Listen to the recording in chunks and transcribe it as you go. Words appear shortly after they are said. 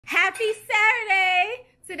Happy Saturday!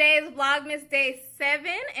 Today is Vlogmas Day 7,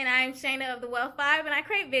 and I'm Shana of the Wealth 5, and I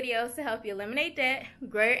create videos to help you eliminate debt,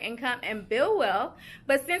 grow your income, and build wealth.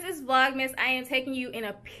 But since it's Vlogmas, I am taking you in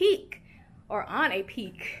a peek, or on a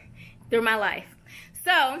peek, through my life.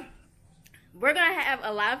 So, we're going to have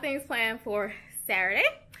a lot of things planned for Saturday.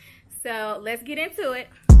 So, let's get into it.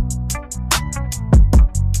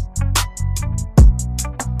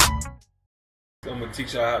 I'm gonna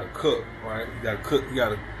teach y'all how to cook, right? You gotta cook, you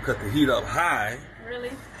gotta cut the heat up high.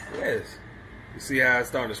 Really? Yes. You see how it's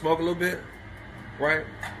starting to smoke a little bit? Right?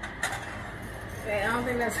 Hey, I don't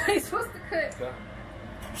think that's how you're supposed to cook. Okay.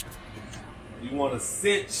 You wanna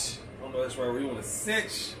cinch. I don't know that's right where you wanna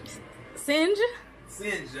cinch. Singe?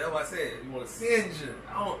 Singe, that's what I said. You wanna singe.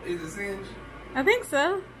 Is it singe? I think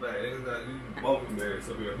so. Like, it's not, you both embarrassed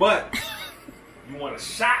up here. But you wanna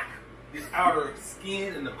shock this outer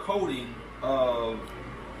skin and the coating of,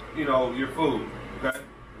 you know, your food, okay?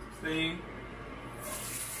 Steam.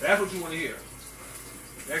 That's what you want to hear.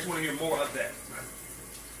 You actually want to hear more of that.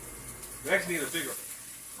 You actually need a bigger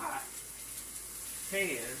hot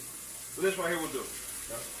pan. So this right here will do.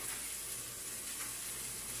 Okay?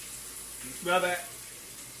 You smell that?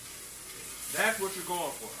 That's what you're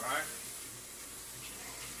going for, all right?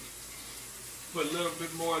 Put a little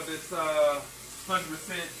bit more of this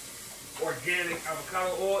 100% organic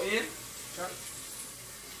avocado oil in.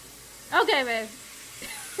 Okay, babe.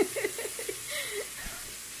 There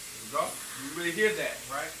you go. You really hear that,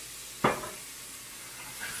 right?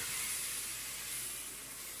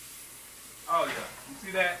 Oh yeah. You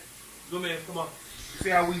see that? Zoom in, come on. You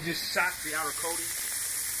see how we just shot the outer coating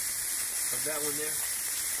of that one there?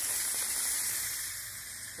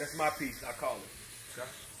 That's my piece, I call it.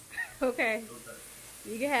 Okay.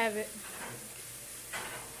 You can have it.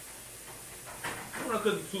 You don't want to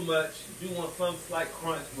cook it too much. You do want some slight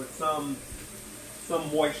crunch with some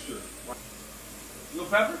moisture. You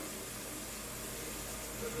want pepper?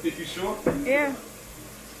 If you sure? Yeah.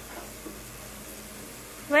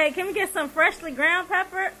 Wait, can we get some freshly ground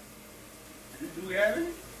pepper? Do we have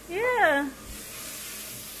any? Yeah.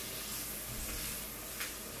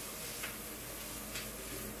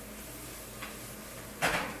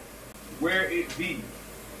 Where it be?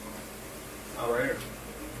 Oh, right here.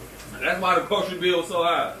 That's why the grocery bill is so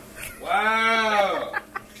high. Wow.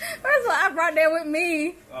 First of all, I brought that with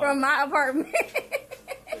me from my apartment.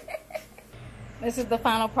 This is the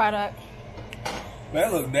final product.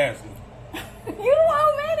 That looks nasty. You the one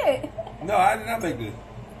who made it. No, I did not make this.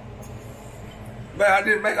 Man, I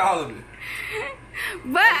didn't make all of it.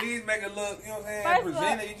 But at least make it look, you know what I'm saying?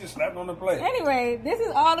 Present it, you just slapped on the plate. Anyway, this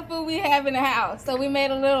is all the food we have in the house. So we made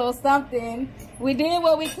a little something. We did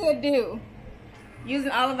what we could do, using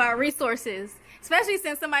all of our resources. Especially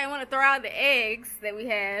since somebody want to throw out the eggs that we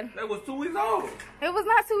had. That was 2 weeks old. It was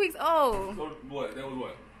not 2 weeks old. So what? That was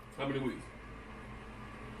what? How many weeks?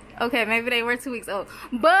 Okay, maybe they were 2 weeks old.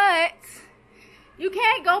 But you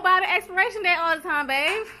can't go by the expiration date all the time,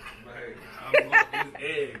 babe. Hey, it's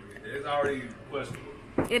eggs. It's already questionable.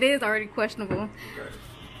 It is already questionable. Okay.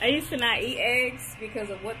 I used to not eat eggs because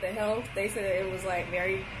of what the health. They said it was like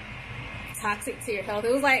very toxic to your health.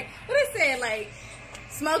 It was like, what it said, like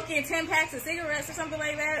smoking 10 packs of cigarettes or something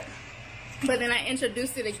like that. But then I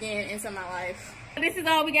introduced it again into my life. This is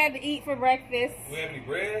all we got to eat for breakfast. We have any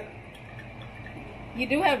bread? You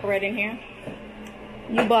do have bread in here.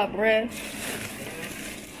 You bought bread.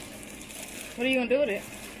 What are you gonna do with it?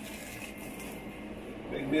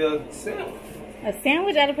 Make me a sandwich. A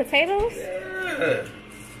sandwich out of potatoes? Yeah.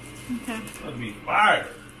 Okay. That'd be fire.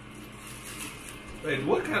 Wait,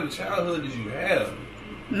 what kind of childhood did you have?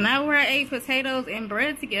 Not where I ate potatoes and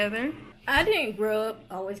bread together. I didn't grow up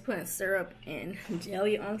always putting syrup and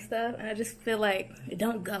jelly on stuff, and I just feel like it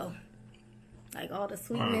don't go. Like all the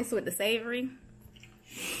sweetness with the savory.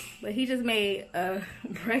 But he just made a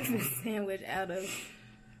breakfast sandwich out of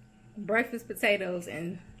breakfast potatoes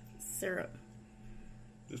and syrup.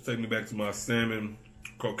 Just take me back to my salmon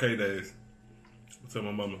croquet days. I tell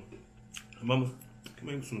my mama, Mama, can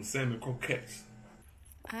make me some salmon croquettes.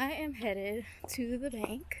 I am headed to the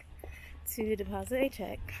bank to deposit a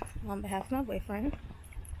check on behalf of my boyfriend.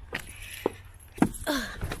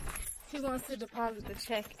 He wants to deposit the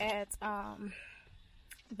check at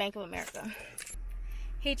Bank of America.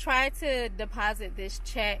 He tried to deposit this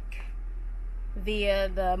check via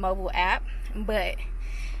the mobile app, but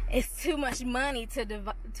it's too much money to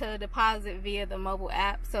deposit via the mobile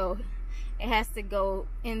app, so it has to go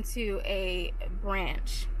into a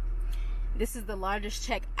branch. This is the largest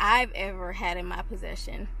check I've ever had in my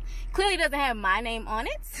possession. Clearly doesn't have my name on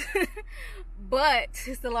it, but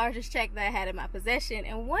it's the largest check that I had in my possession.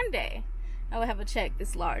 And one day, I would have a check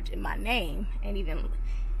this large in my name and even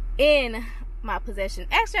in my possession.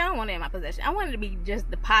 Actually, I don't want it in my possession. I want it to be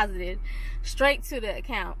just deposited straight to the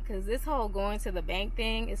account, because this whole going to the bank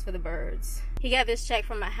thing is for the birds. He got this check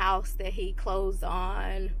from a house that he closed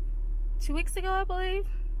on 2 weeks ago, I believe.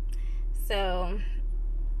 So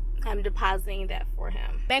I'm depositing that for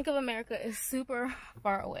him. Bank of America is super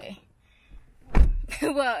far away.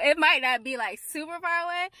 Well, it might not be like super far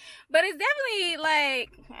away, but it's definitely like,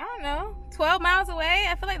 I don't know, 12 miles away.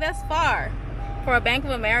 I feel like that's far for a Bank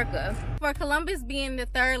of America. For Columbus being the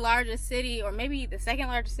 3rd largest city, or maybe the 2nd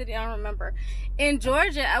largest city, I don't remember, in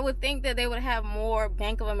Georgia, I would think that they would have more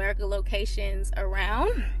Bank of America locations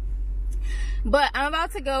around. But I'm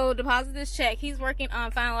about to go deposit this check. He's working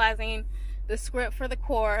on finalizing the script for the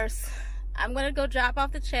course. I'm gonna go drop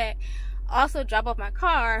off the check, also drop off my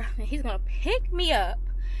car, and he's gonna pick me up,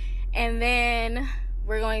 and then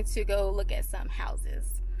we're going to go look at some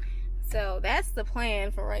houses. So that's the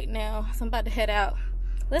plan for right now. So I'm about to head out.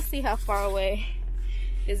 Let's see how far away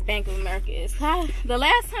this Bank of America is. The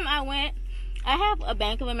last time I went, I have a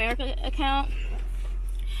Bank of America account,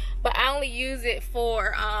 but I only use it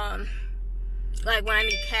for like when I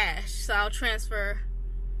need cash. So I'll transfer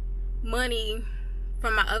money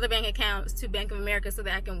from my other bank accounts to Bank of America so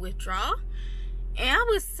that I can withdraw. And I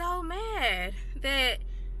was so mad that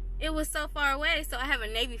it was so far away. So I have a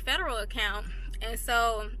Navy Federal account, and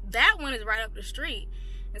so that one is right up the street.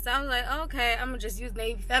 And so I was like, okay, I'm gonna just use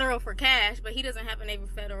Navy Federal for cash, but he doesn't have a Navy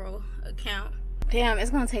Federal account. Damn, it's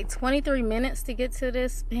gonna take 23 minutes to get to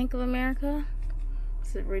this Bank of America.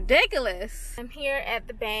 It's ridiculous. I'm here at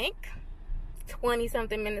the bank. 20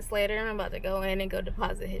 something minutes later, I'm about to go in and go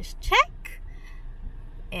deposit his check,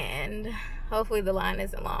 and hopefully the line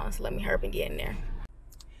isn't long, so let me hurry up and get in there.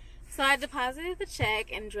 So I deposited the check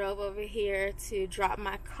and drove over here to drop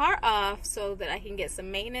my car off so that I can get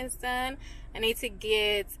some maintenance done. I need to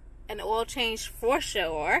get an oil change for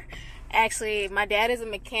sure. Actually, my dad is a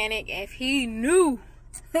mechanic, and if he knew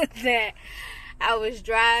that I was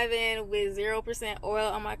driving with 0% oil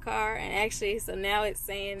on my car, and actually, so now it's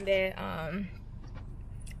saying that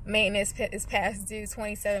maintenance is past due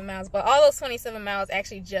 27 miles, but all those 27 miles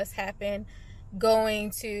actually just happened going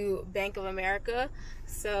to Bank of America.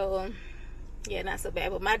 So yeah, not so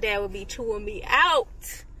bad. But my dad would be chewing me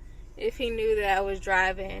out if he knew that I was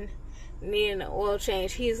driving needing an oil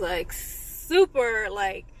change. He's like super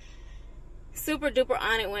duper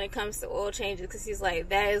on it when it comes to oil changes, because he's like,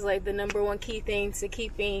 that is like the #1 key thing to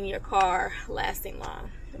keeping your car lasting long.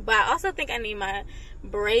 But I also think I need my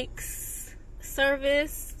brakes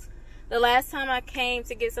service. The last time I came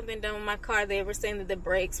to get something done with my car, they were saying that the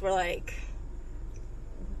brakes were like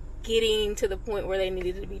getting to the point where they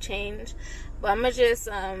needed to be changed. But I'm gonna just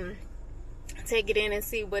take it in and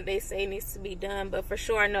see what they say needs to be done. But for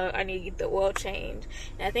sure, I know I need to get the oil change,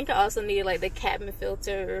 and I think I also need like the cabin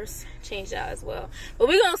filters changed out as well. But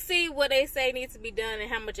we're gonna see what they say needs to be done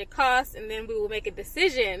and how much it costs, and then we will make a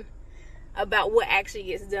decision about what actually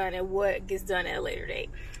gets done and what gets done at a later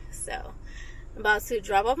date. So I'm about to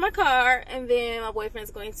drop off my car, and then my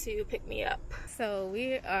boyfriend's going to pick me up. So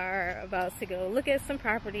we are about to go look at some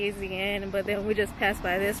properties again, but then we just passed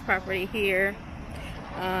by this property here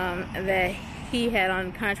that he had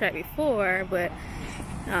on contract before, but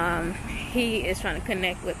he is trying to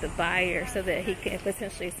connect with the buyer so that he can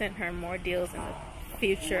potentially send her more deals in the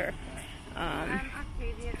future.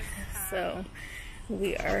 So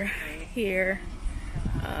we are here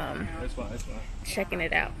checking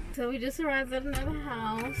it out. So we just arrived at another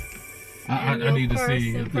house. I need to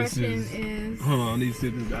see if this is. Hold on, I need to see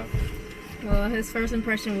if this out. Well, his first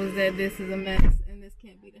impression was that this is a mess and this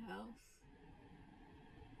can't be the house.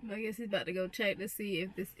 But I guess he's about to go check to see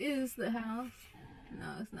if this is the house. No,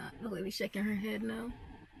 it's not. The lady's shaking her head no.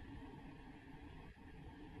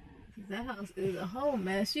 That house is a whole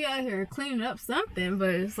mess. She out here cleaning up something, but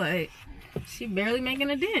it's like she barely making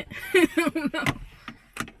a dent. I don't know.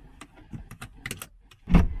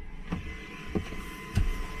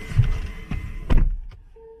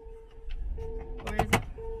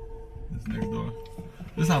 Next door.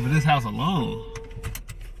 This off of this house alone.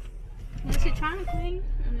 Well, she trying to clean.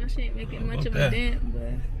 I know she ain't making much of a dent,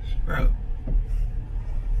 but. Bro.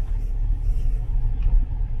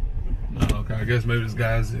 No, okay. I guess maybe this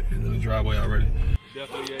guy's in the driveway already.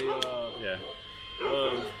 Definitely yeah.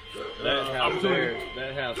 That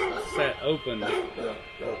house sat open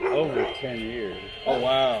over 10 years. Oh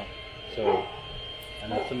wow. So I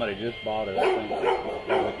know somebody just bought it, I think,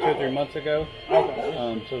 like 2 or 3 months ago.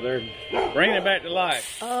 Okay. So they're bringing it back to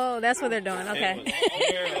life. Oh, that's what they're doing. Okay.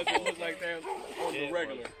 It doesn't look like that on the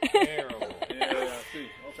regular. Terrible. Yeah, I see.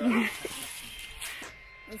 Okay.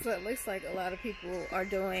 So it looks like a lot of people are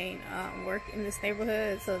doing work in this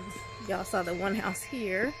neighborhood. So y'all saw the one house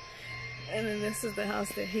here, and then this is the house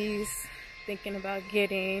that he's thinking about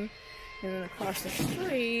getting. And then across the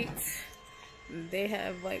street, they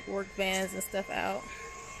have like work vans and stuff out.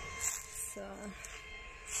 So,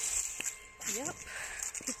 yep,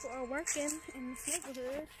 people are working in this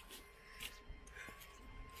neighborhood.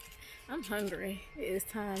 I'm hungry. It is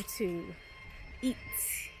time to eat.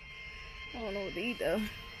 I don't know what to eat though.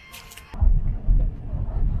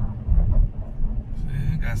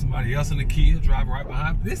 Man, got somebody else in the Kia driving right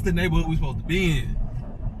behind me. This is the neighborhood we're supposed to be in.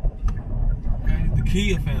 Okay, the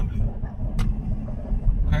Kia family.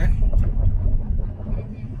 Okay?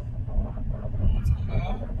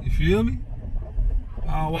 You feel me?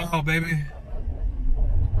 Oh wow, baby.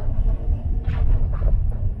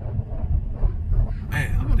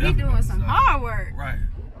 Man, I'm He doing some hard work. Right.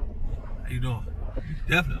 How you doing?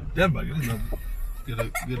 Definitely. Get a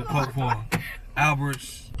quote for him.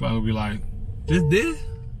 Albert's probably be like, this?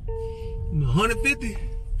 150?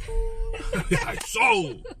 Like,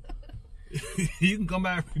 sold. You can come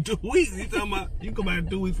back in 2 weeks. You talking about you can come back in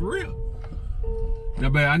 2 weeks for real. Now,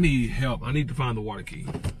 babe, I need help. I need to find the water key.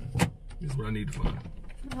 This is what I need to find.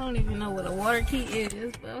 I don't even know what a water key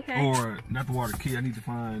is, but okay. Or not the water key. I need to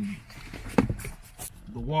find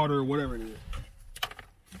the water, whatever it is.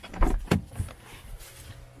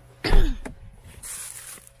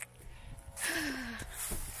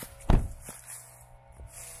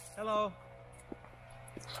 Hello.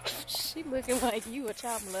 She looking like you a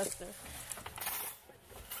child molester.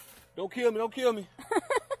 Don't kill me.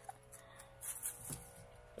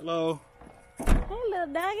 Hello. Hey, little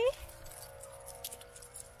doggy.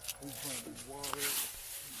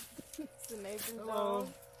 It's the neighbor's dog.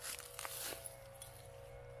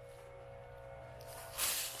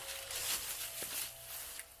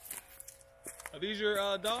 Are these your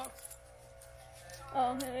dogs?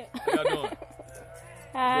 Oh, hey. How y'all doing?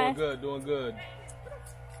 Hi. Doing good.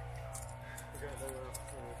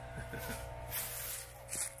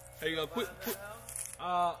 Hey, quit.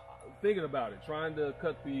 Thinking about it, trying to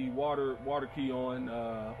cut the water key on,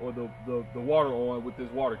 or the water on with this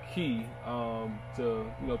water key,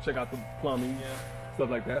 to check out the plumbing, stuff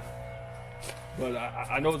like that. But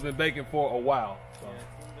I know it's been baking for a while. So. Yeah,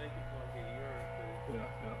 it's been baking for like a year or two.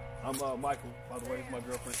 Yeah. I'm Michael, by the way. It's my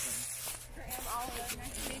girlfriend.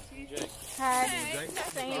 Nice to meet you. Jake. Hi. Jake.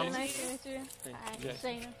 Shana, nice to meet you. Hi, Jake.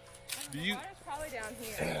 Shana. Do you? Water's probably down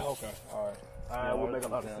here. Okay. All right. That would make a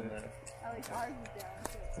lot of sense. There. At least ours is down.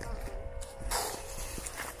 So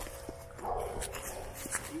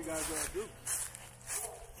What do you guys do?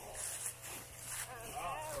 I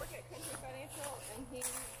work at Country Financial, and he's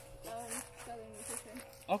selling nutrition.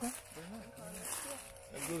 Okay.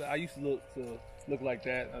 That's good. I used to look like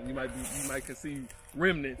that. You might can see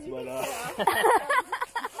remnants, but I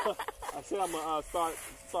said I'm gonna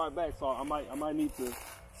start back, so I might need to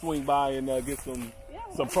swing by and get some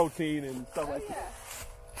protein and stuff like that.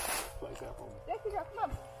 Like that for me. Thank you, girl. Come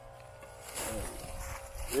on.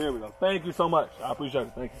 There we go. Thank you so much. I appreciate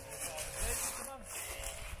it. Thank you.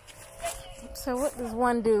 So what does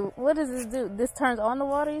one do? What does this do? This turns on the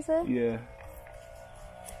water, you said? Yeah.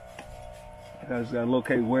 I just gotta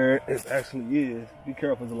locate where it actually is. Be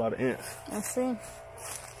careful, there's a lot of ants. I see.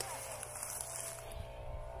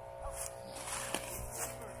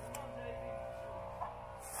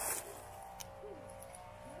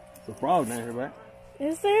 It's a frog down here, right?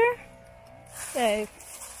 Is there? Hey.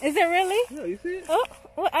 Is it really? Yeah, you see it? Oh,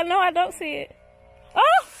 well, I know I don't see it.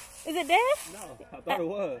 Oh! Is it dead? No, I thought it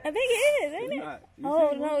was. I think it is, ain't It's it? not. You Oh,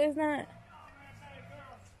 see it? no, it's not.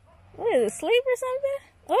 What is it, sleep or something?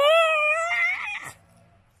 Oh!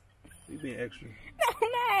 You being extra. No,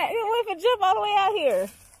 I'm not. What if it jump all the way out here?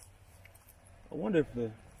 I wonder if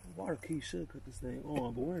the water key should cut this thing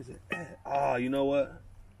on, but where is it at? Ah, you know what?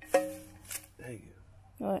 Dang it.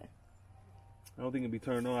 What? I don't think it'll be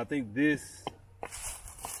turned on. I think this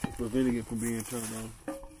is preventing it from being turned on.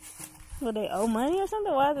 Will they owe money or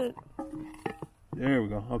something? Why is it? There we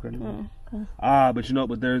go. Okay. Okay. Ah, but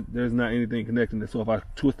there's not anything connecting it. So if I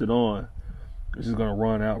twist it on, it's just gonna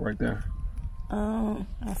run out right there. Oh,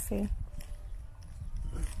 I see.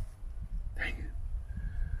 Dang it.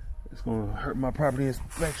 It's gonna hurt my property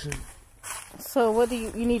inspection. So what do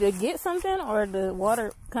you need to get something, or the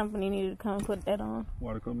water company needed to come and put that on?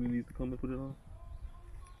 Water company needs to come and put it on.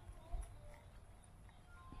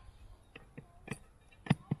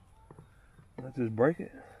 Let's just break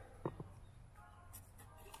it.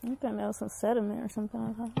 I think there was some sediment or something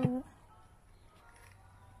on top of it.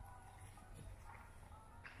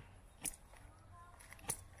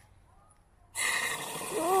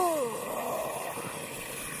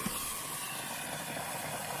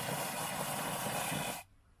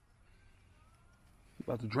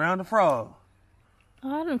 About to drown the frog.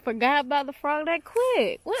 Oh, I done forgot about the frog that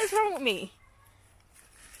quick. What is wrong with me?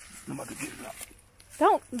 I'm about to get it out.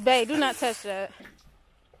 Don't, babe, do not touch that.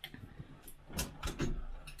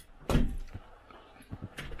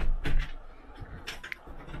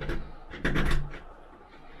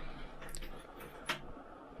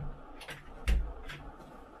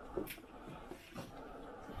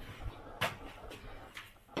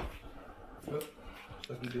 Yep,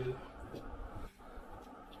 like we did.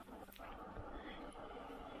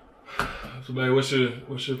 So, babe, what's your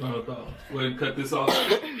final thought? Go ahead and cut this off.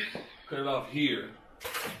 Cut it off here.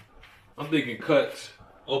 I'm thinking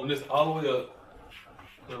open this all the way up.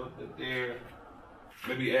 Cut it there.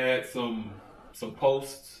 Maybe add some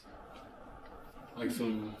posts. Like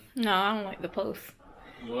some. No, I don't like the posts.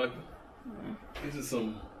 You don't like them? No. This is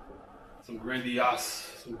some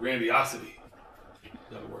grandiosity.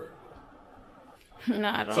 That word. No,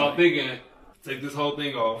 I don't. So I'm thinking, take this whole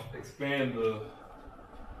thing off, expand the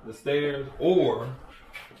stairs, or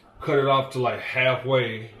cut it off to like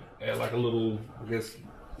halfway at like a little, I guess,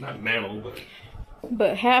 not mantle,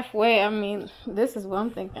 but halfway. I mean, this is what I'm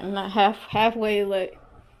thinking. Not halfway, like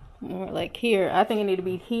more like here. I think it need to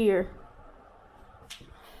be here.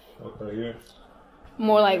 Okay, yeah.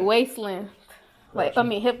 More like waist length, like I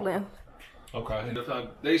mean hip length. Okay, and the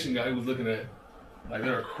foundation guy, he was looking at like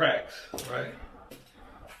there are cracks, right?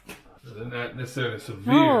 So they're not necessarily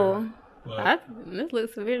severe. Oh. But This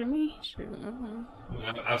looks severe to me. Sure.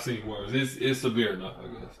 I've seen worse. It's severe enough, I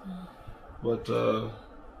guess. But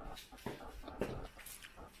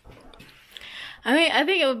I mean, I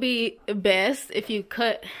think it would be best if you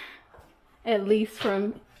cut at least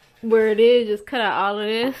from where it is. Just cut out all of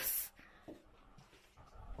this,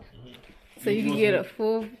 so you can get a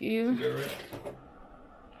full view.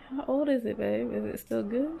 How old is it, babe? Is it still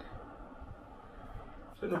good?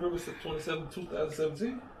 November 27,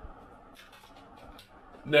 2017.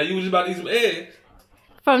 Now you was about to eat some eggs.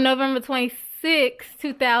 From November 26,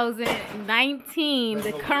 2019,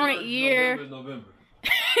 the current year. November.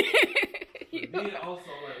 But then also,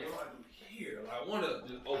 like, what do I do here? Like, I want to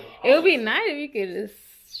just open. It would be nice if you could just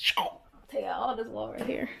take out all this wall right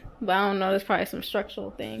here. But I don't know. There's probably some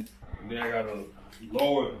structural thing. And then I got to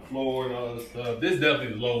lower the floor and all this stuff. This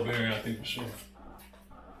definitely is low variant, I think, for sure.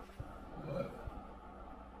 But,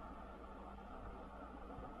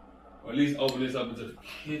 or at least open this up into the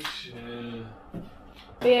kitchen.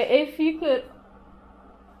 But yeah, if you could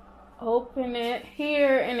open it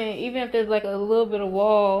here, and then even if there's like a little bit of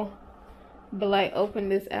wall, but like open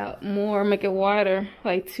this out more, make it wider,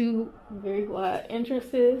 like 2 very wide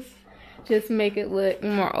entrances, just make it look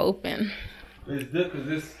more open. It's good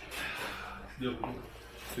because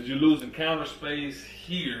you're losing counter space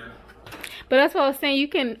here. But that's what I was saying. You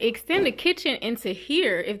can extend the kitchen into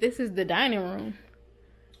here if this is the dining room.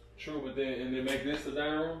 True, but then make this the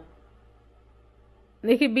dining room.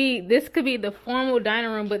 This could be the formal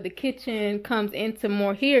dining room, but the kitchen comes into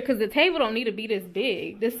more here because the table don't need to be this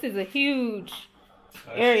big. This is a huge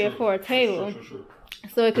area for a table. True.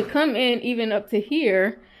 So it could come in even up to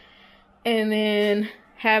here, and then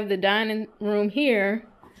have the dining room here,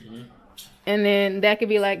 and then that could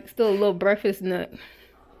be like still a little breakfast nook.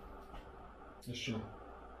 That's true.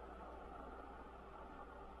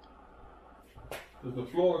 Does the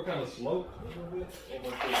floor kind of slope a little bit?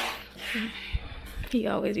 He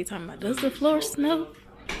always be talking about, does the floor slope?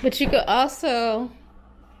 But you could also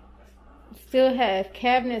still have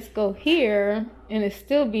cabinets go here, and it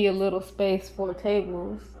still be a little space for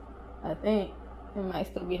tables. I think it might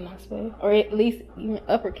still be enough space, or at least even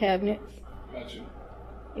upper cabinets. Gotcha.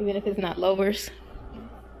 Even if it's not lowers.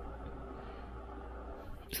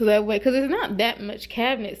 So that way, because it's not that much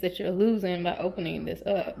cabinets that you're losing by opening this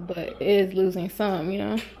up, but it is losing some, you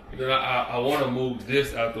know. Then I want to move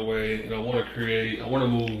this out the way, and I want to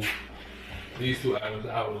move these 2 items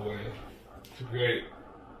out of the way to create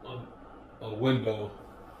a window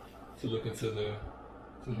to look into the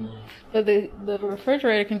room. But the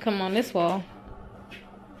refrigerator can come on this wall.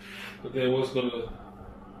 But then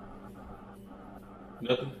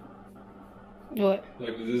nothing? What?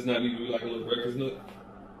 Like, does this not need to be like a little breakfast nook?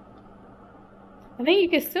 I think you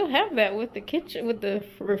can still have that with the kitchen, with the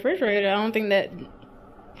refrigerator. I don't think that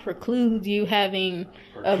precludes you having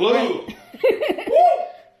a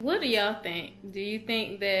What do y'all think? Do you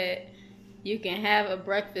think that you can have a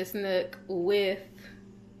breakfast nook with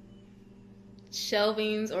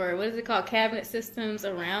shelvings, or what is it called, cabinet systems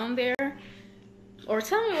around there? Or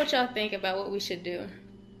tell me what y'all think about what we should do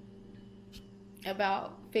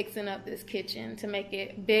about fixing up this kitchen to make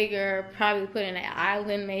it bigger, probably put in an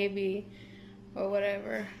island maybe, or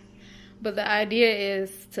whatever. But the idea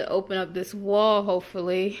is to open up this wall,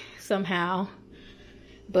 hopefully, somehow.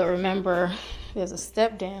 But remember, there's a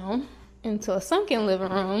step down into a sunken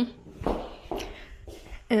living room.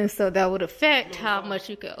 And so that would affect how much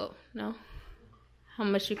you can, how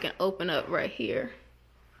much you can open up right here.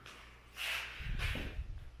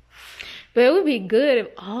 But it would be good if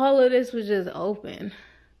all of this was just open.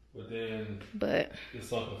 But then, the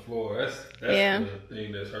sunken floor, that's yeah. the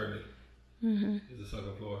thing that's hurting. Is the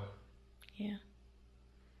sunken floor. Yeah.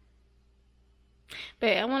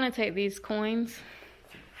 But I want to take these coins.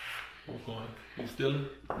 What coin? You stealing?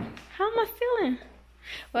 How am I stealing?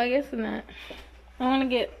 Well, I guess not. I want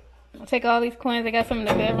to take all these coins. I got some in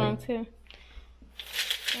the bedroom too.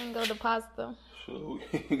 And go deposit them. Sure,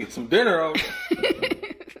 we can get some dinner on.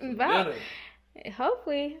 Dinner.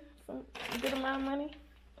 Hopefully, some good amount of money.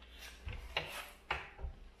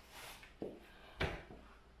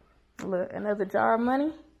 Look, another jar of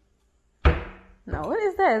money. No, what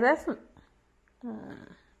is that? That's some.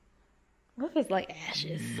 What if it's like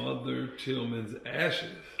ashes? Mother Tillman's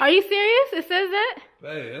ashes. Are you serious? It says that?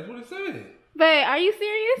 Babe, that's what it said. Babe, are you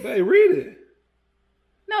serious? Babe, read it.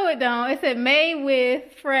 No, it don't. It said made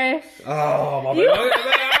with fresh. Oh, my bad.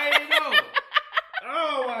 I didn't know.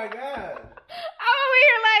 Oh, my God. I'm over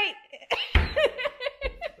here like...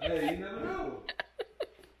 Hey, you never know.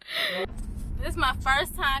 This is my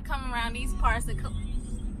first time coming around these parts of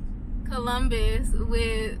Columbus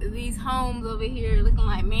with these homes over here looking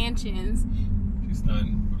like mansions. She's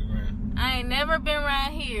stunning for the grand. I ain't never been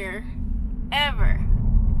around here, ever.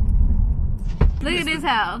 Look at this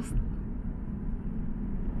house.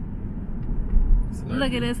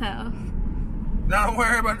 Look at this house. Now don't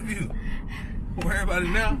worry about the view. Don't worry about it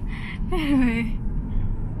now. Anyway.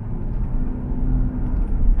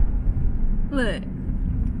 Look.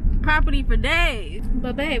 Property for days.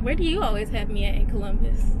 But babe, where do you always have me at in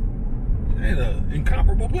Columbus? In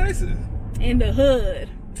incomparable places. In the hood.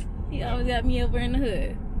 He always got me over in the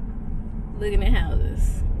hood. Looking at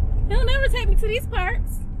houses. He'll never take me to these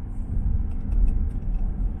parts.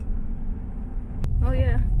 Oh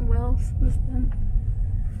yeah, Wells. This done.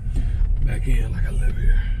 Back in like I live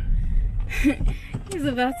here. He's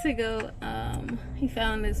about to go, he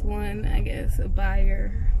found this one, I guess, a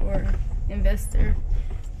buyer or investor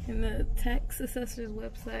in the tax assessor's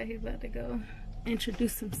website. He's about to go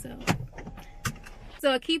introduce himself.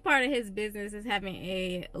 So a key part of his business is having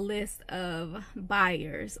a list of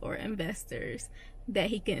buyers or investors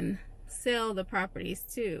that he can sell the properties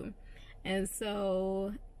to. And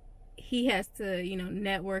so he has to, you know,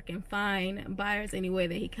 network and find buyers any way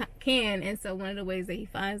that he can. And so one of the ways that he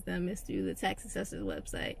finds them is through the tax assessor's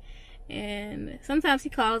website. And sometimes he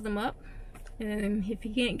calls them up, and if he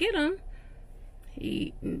can't get them,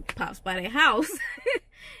 he pops by their house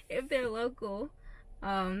if they're local.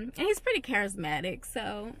 And he's pretty charismatic,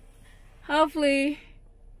 so hopefully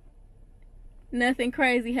nothing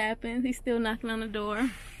crazy happens. He's still knocking on the door.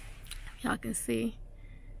 Y'all can see.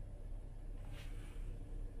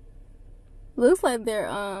 Looks like they're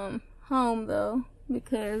home though,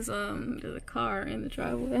 because there's a car in the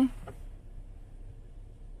driveway.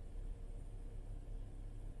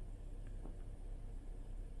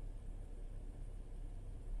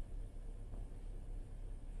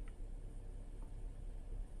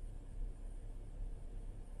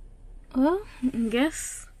 Well, I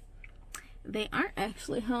guess they aren't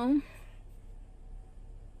actually home.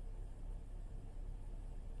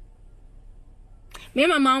 Me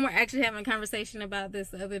and my mom were actually having a conversation about this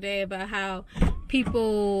the other day, about how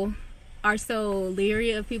people are so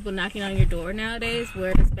leery of people knocking on your door nowadays,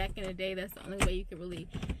 whereas back in the day, that's the only way you could really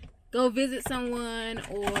go visit someone,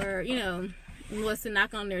 or, you know, was to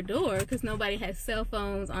knock on their door, because nobody has cell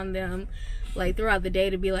phones on them like throughout the day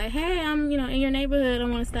to be like, hey, I'm, you know, in your neighborhood, I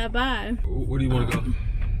want to stop by. Where do you want to go?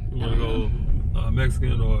 You want to go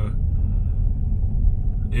Mexican or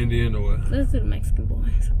Indian or what? Let's do the Mexican boy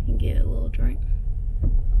so we can get a little drink.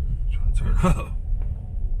 Trying to turn up.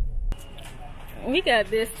 We got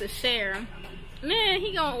this to share. Man,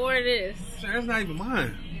 he gonna order this. That's not even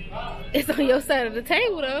mine. It's on your side of the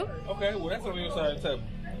table though. Okay, well that's on your side of the table.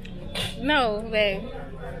 No, babe.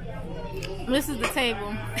 This is the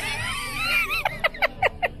table.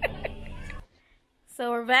 So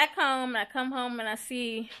we're back home, and I come home and I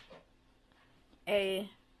see a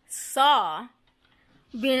saw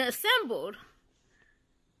being assembled.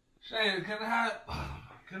 Shane, can I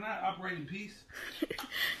operate in peace?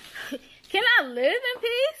 Can I live in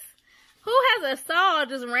peace? Who has a saw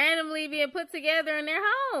just randomly being put together in their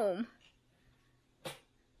home?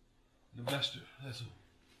 Investor, that's who.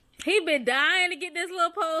 He been dying to get this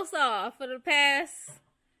little pole saw for the past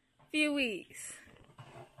few weeks.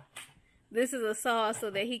 This is a saw so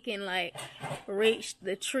that he can like reach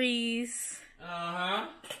the trees. Uh-huh.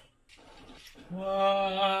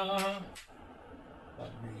 I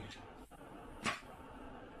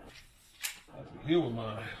can heal with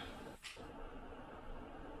mine.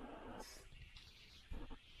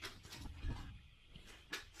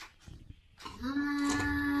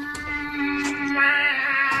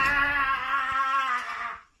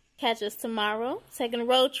 Catch us tomorrow, taking a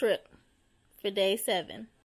road trip for day 7.